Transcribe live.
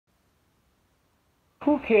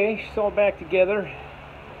Okay, she's all back together.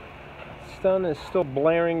 Sun is still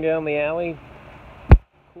blaring down the alley,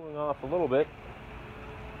 cooling off a little bit.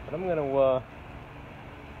 But I'm going to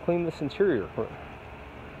clean this interior. I'm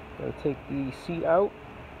going to take the seat out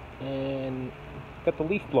and got the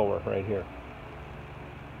leaf blower right here.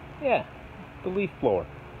 Yeah, the leaf blower.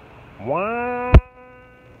 Wow.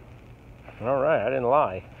 Alright, I didn't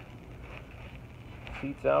lie.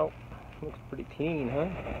 Seat's out. Looks pretty clean, huh?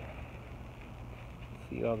 Let's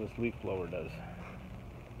see how this leaf blower does.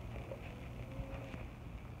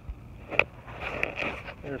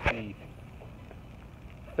 There's the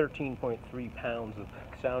 13.3 pounds of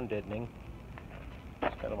sound deadening.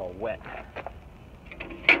 It's kind of all wet.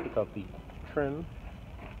 Took out the trim.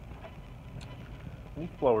 Leaf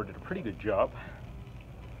blower did a pretty good job.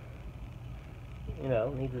 You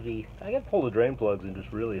know, needs to be. I gotta pull the drain plugs and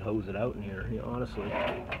just really hose it out in here. You know, honestly,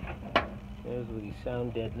 there's the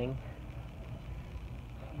sound deadening.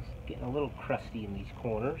 It's getting a little crusty in these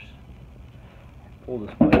corners. Pull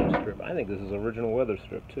this weather strip. I think this is original weather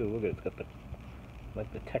strip too. Look at it. It's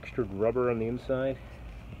got the textured rubber on the inside.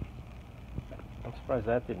 I'm surprised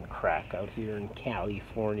that didn't crack out here in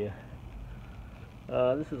California.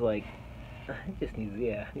 This is like, it just needs,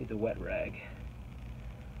 needs a wet rag.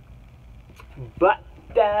 But,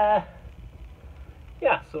 yeah,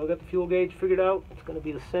 so I got the fuel gauge figured out. It's going to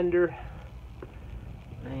be the sender.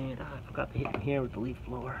 And I forgot to hit in here with the leaf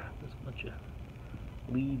blower. There's a bunch of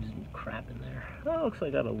leaves and crap in there. Oh, looks like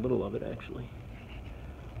I got a little of it, actually.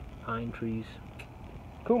 Pine trees.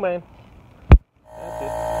 Cool, man. That's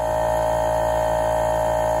it.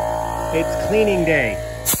 It's cleaning day.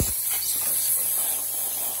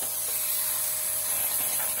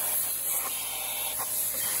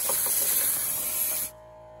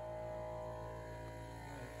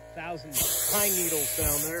 Thousand pine needles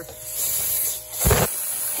down there.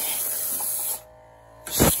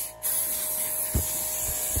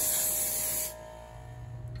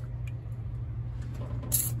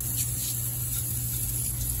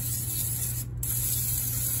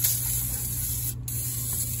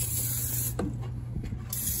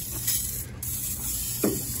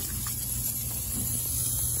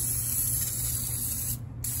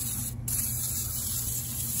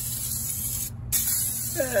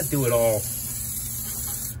 Do it all.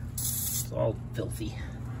 It's all filthy.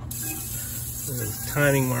 And the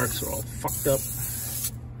timing marks are all fucked up.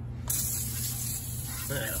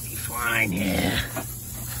 That'll be fine, yeah.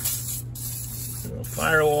 A little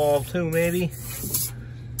firewall too, maybe.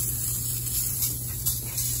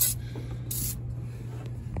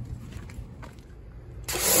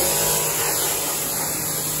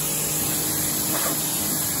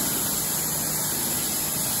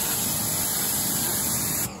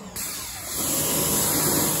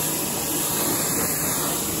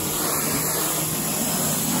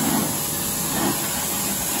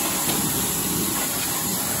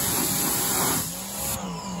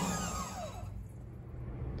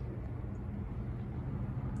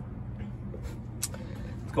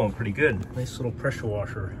 Going pretty good. Nice little pressure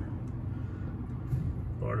washer.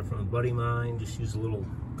 Borrowed it from a buddy of mine. Just use a little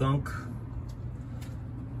gunk.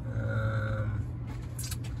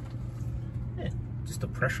 Just the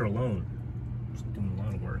pressure alone. Just doing a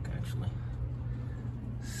lot of work actually.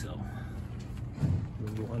 So, a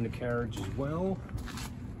little undercarriage as well.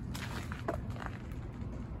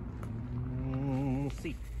 Let's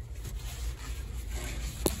see.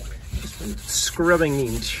 Just been scrubbing the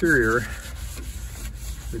interior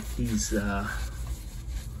with these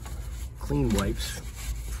clean wipes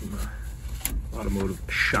from automotive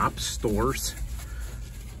shop stores.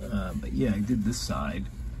 But yeah, I did this side,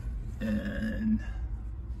 and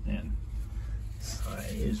man, this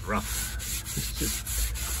side is rough.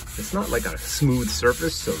 It's not like a smooth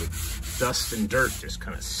surface, so the dust and dirt just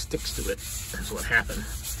kind of sticks to it. That's what happened.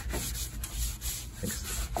 I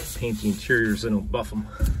guess paint the interiors and it'll buff them.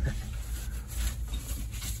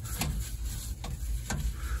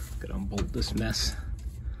 Unbolt this mess.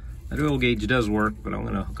 That oil gauge does work, but I'm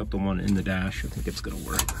gonna hook up the one in the dash. I think it's gonna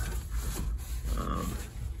work.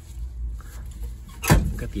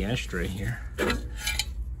 Got the ashtray here,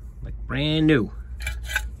 like brand new,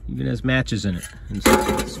 even has matches in it and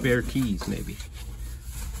some spare keys maybe.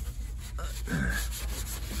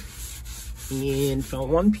 And found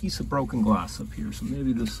one piece of broken glass up here, so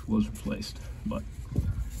maybe this was replaced, but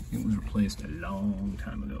it was replaced a long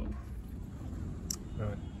time ago.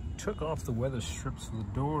 Took off the weather strips for the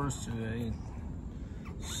doors today,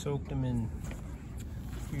 soaked them in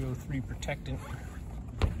 303 protectant,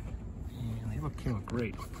 and they look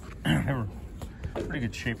great. They were in pretty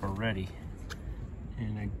good shape already,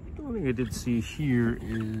 And the only thing I did see here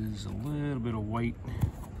is a little bit of white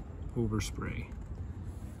overspray.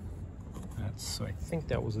 So I think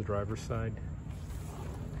that was the driver's side.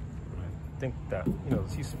 I think that, you know,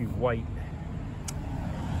 this used to be white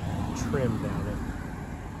trim down it.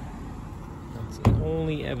 That's the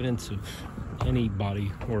only evidence of any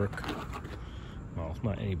body work. Well,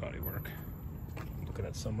 not any body work. I'm looking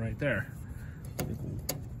at some right there. Big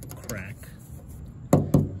old crack.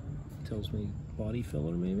 Tells me body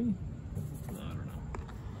filler, maybe? I don't know.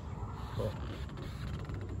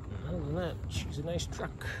 But other than that, she's a nice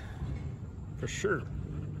truck. For sure.